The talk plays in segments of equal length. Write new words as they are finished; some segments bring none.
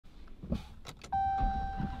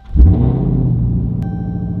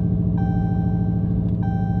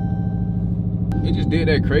did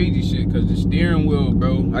that crazy shit because the steering wheel,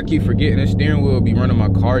 bro, I keep forgetting that steering wheel be running my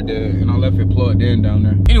car dead, and I left it plugged in down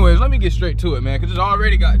there. Anyways, let me get straight to it, man, because it's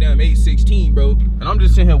already goddamn 8:16, bro, and I'm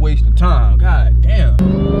just sitting here wasting time. God damn.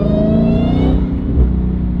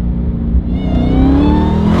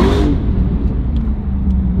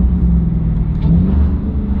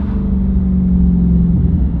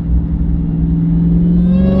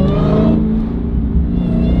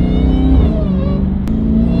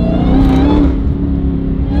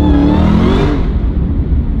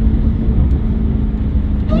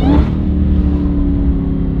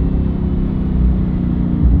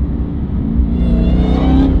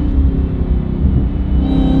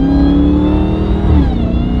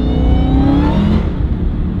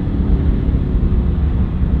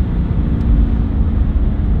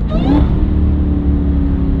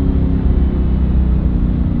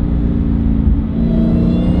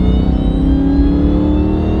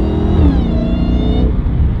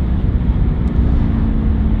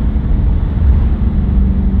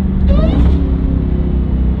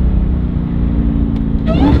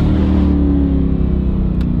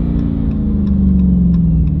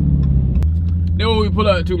 Pull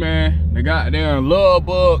up to, man, the goddamn Love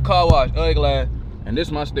Bug Car Wash, Ugly, and this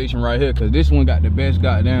is my station right here, cause this one got the best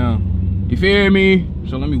goddamn, you feel me?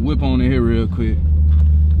 So let me whip on in here real quick.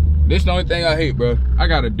 This the only thing I hate, bro. I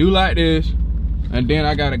gotta do like this, and then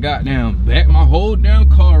I gotta goddamn back my whole damn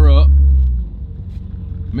car up,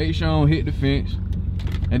 make sure I don't hit the fence,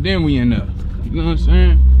 and then we in there. You know what I'm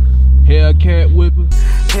saying? Hellcat whipper.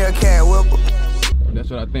 Hellcat whipper. That's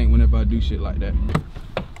what I think whenever I do shit like that.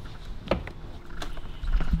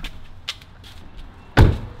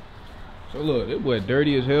 So look, this boy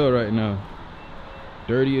dirty as hell right now.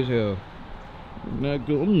 Dirty as hell.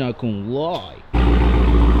 I'm not gonna lie.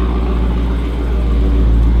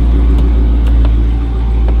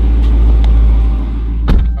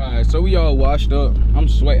 Alright, so we all washed up. I'm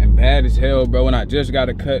sweating bad as hell, bro, and I just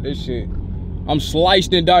gotta cut this shit. I'm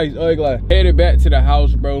sliced and diced, ugly. Headed back to the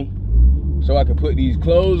house, bro, so I can put these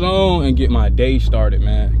clothes on and get my day started,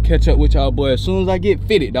 man. Catch up with y'all boy as soon as I get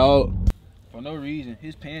fitted, dog. For no reason,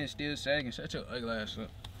 his pants still sagging. Shut your ugly ass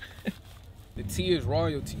up. The T is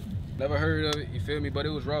royalty. Never heard of it, you feel me? But it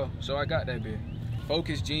was raw, so I got that bit.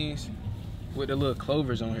 Focus jeans with the little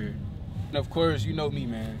clovers on here. And of course, you know me,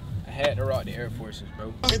 man. I had to rock the Air Forces,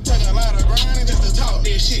 bro. It take a lot of grinding just to talk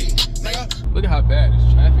this shit, nigga. Look at how bad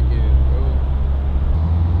this traffic is, bro.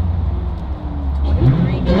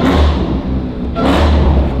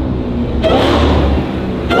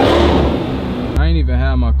 I ain't even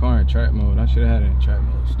had my car in track mode. I should have had it in track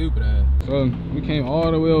mode. Stupid ass. So we came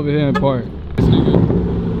all the way over here and parked. This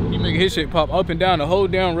nigga, he making his shit pop up and down the whole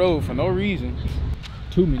down road for no reason.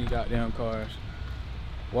 Too many goddamn cars.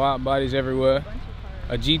 Wide bodies everywhere.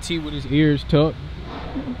 A GT with his ears tucked.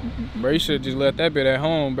 Bro, you should just left that bit at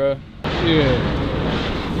home, bro. Yeah.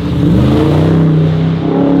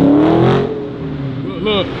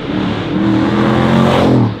 Look.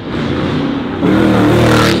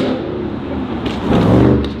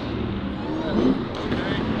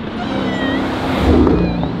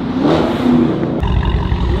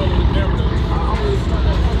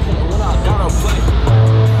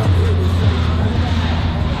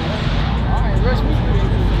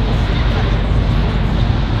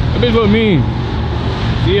 Bitch look mean.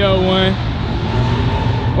 ZL1.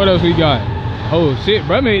 What else we got? Oh shit,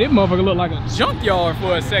 bro, made this motherfucker look like a junkyard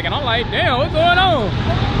for a second. I'm like, damn, what's going on?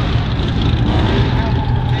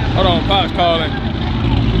 Hold on, Pop's calling.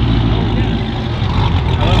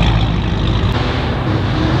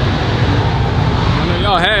 I know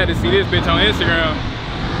y'all had to see this bitch on Instagram.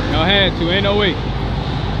 Y'all had to, ain't no way.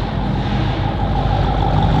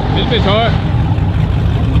 This bitch hard.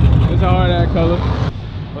 It's hard, that color.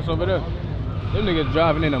 What's over there? Them niggas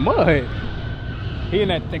driving in the mud. He in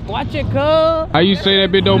that thick. Watch it, cuz. How you say that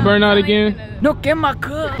bitch don't burn out again? No, get my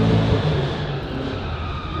cuz.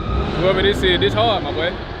 Whoever this is, this hard, my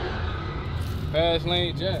boy. Fast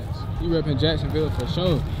Lane Jacks. He repping Jacksonville for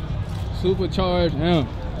sure. Supercharged now.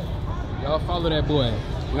 Y'all follow that boy.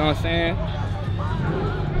 You know what I'm saying?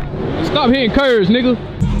 Stop hitting curves, nigga.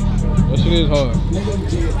 That shit is hard.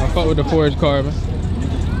 I fuck with the forest car, man.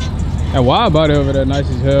 That wide body over there nice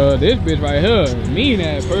as hell. This bitch right here, mean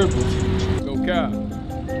ass purple. Go cow.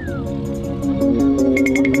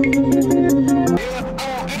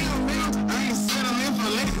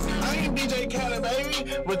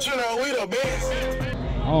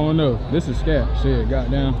 I don't know. This is scat. Shit,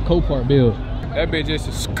 goddamn. Copart build. That bitch just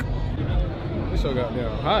is. This so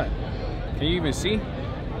goddamn hot. Can you even see?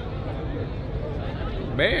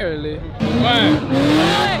 Barely. Man.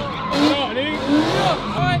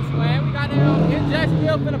 What, man? We got goddamn in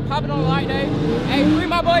Jacksonville, finna pop it on a light day. Hey, free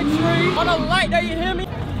my boy Tree on a light day, you hear me?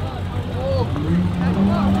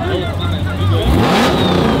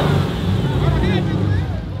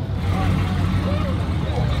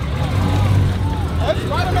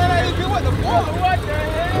 Spider-Man ain't good. What the fuck? What the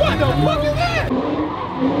hell? What the fuck is that?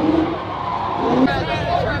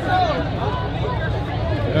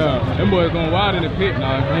 Yeah, them boys going wild in the pit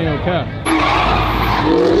now. I ain't gonna cap.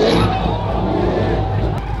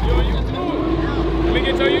 You on YouTube? Let me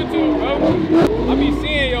get your YouTube, bro. I be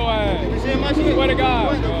seeing your ass. You seeing my shit? Swear to God.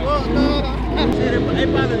 What the fuck, dog? They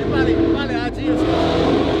probably IG or something.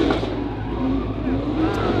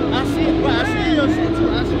 I see your shit too.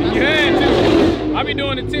 You had to. I be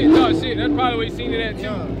doing the TikTok shit. That's probably where you seen it at too.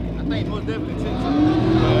 Yeah, I think most definitely TikTok.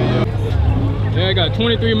 Yeah, I got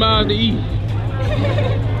 23 miles to eat.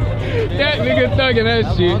 That nigga thugging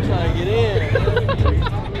that shit. I'm trying to get in.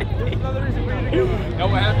 That's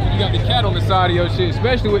what happens when you got the cat on the side of your shit,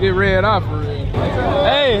 especially with the red eye for real.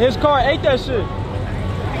 Hey, his car ate that shit.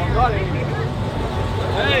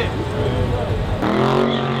 Hey.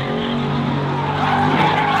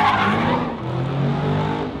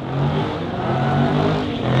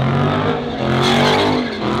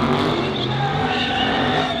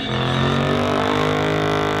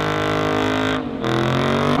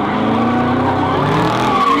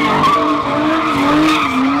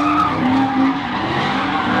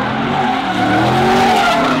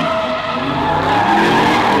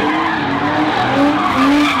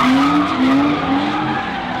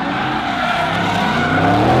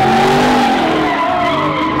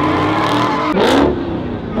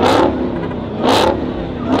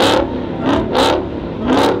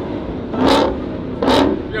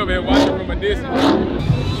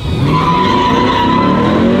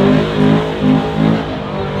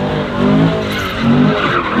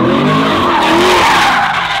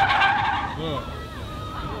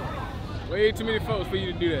 Way too many folks for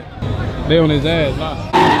you to do that. They on his ass, huh?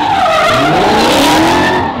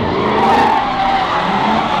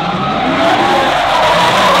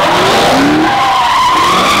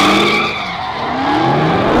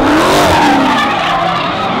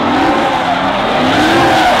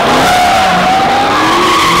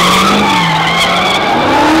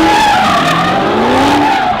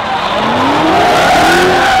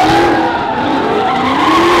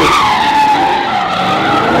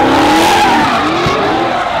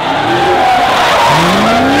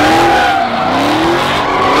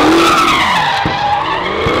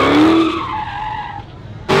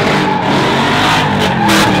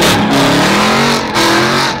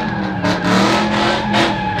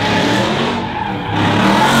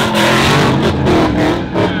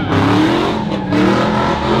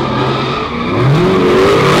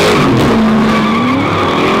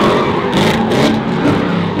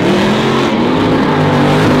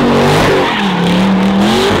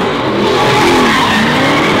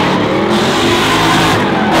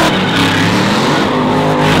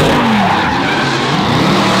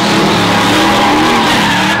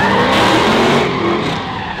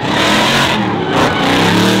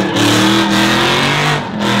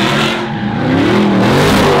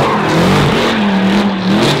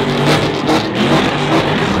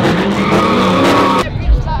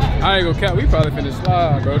 Cat, we probably finna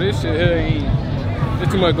slide, bro. This shit here ain't.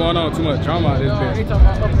 There's too much going on, too much drama out this bitch. They talking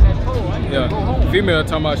about opening that pole, right? Yeah. Female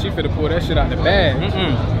talking about she finna pull that shit out the bag.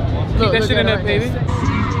 Keep that shit in there, baby.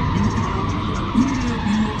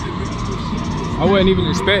 I wasn't even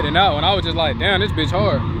expecting that one. I was just like, damn, this bitch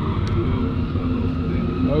hard.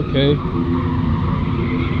 Okay.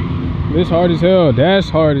 This hard as hell. That's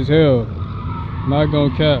hard as hell. Not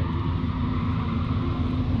gonna cap.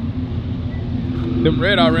 Them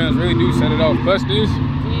red eye rims really do set it off. Plus this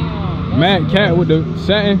matte cat with the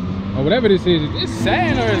satin or whatever this is. Is this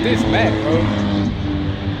satin or is this matte, bro?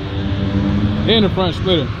 And the front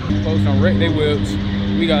splitter. Folks don't wreck their whips.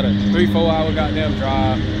 We got a 3-4 hour goddamn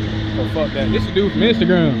drive. So fuck that. This is a dude from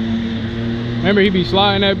Instagram. Remember he be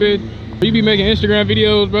sliding that bitch? He be making Instagram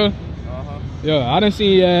videos, bro. Yeah, I done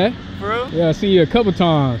seen you at. For real? Yeah, I seen you a couple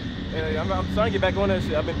times. Yeah, I'm trying to get back on that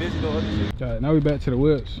shit. I've been busy doing other shit. Alright, now we back to the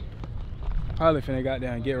whips. Probably finna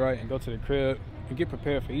goddamn get right and go to the crib and get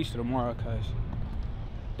prepared for Easter tomorrow, cause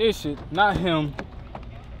this shit, not him.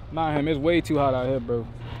 It's way too hot out here, bro.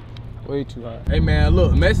 Way too hot. Hey man,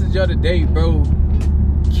 look, message of the day, bro.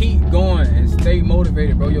 Keep going and stay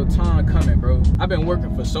motivated, bro. Your time coming, bro. I've been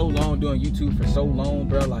working for so long, doing YouTube for so long,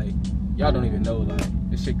 bro. Like, y'all don't even know, like,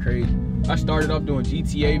 this shit crazy. I started off doing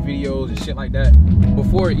GTA videos and shit like that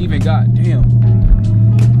before it even got,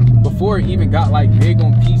 before it even got like big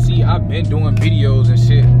on PC. I've been doing videos and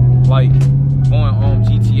shit like on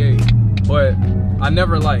GTA, but I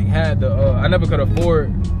never like had the, I never could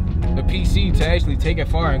afford the PC to actually take it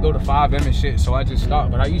far and go to 5M and shit, so I just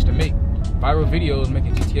stopped. But I used to make viral videos,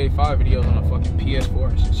 making GTA 5 videos on a fucking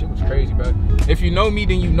PS4 and shit. Shit was crazy, bro. If you know me,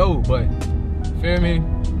 then you know, but, feel me?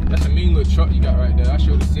 That's a mean little truck you got right there. I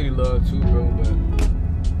show the city love too, bro, but,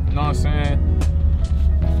 you know what I'm saying?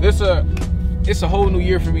 It's a whole new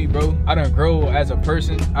year for me, bro. I done grow as a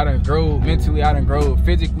person. I done grow mentally. I done grow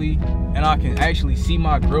physically. And I can actually see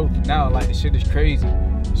my growth now. Like, this shit is crazy.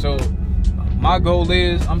 So, my goal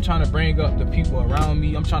is, I'm trying to bring up the people around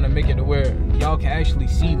me. I'm trying to make it to where y'all can actually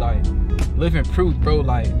see, like, living proof, bro.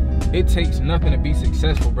 Like, it takes nothing to be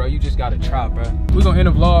successful, bro. You just gotta try, bro. We're gonna end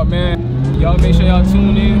the vlog, man. Y'all make sure y'all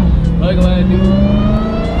tune in. Ugly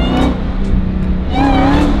Dude.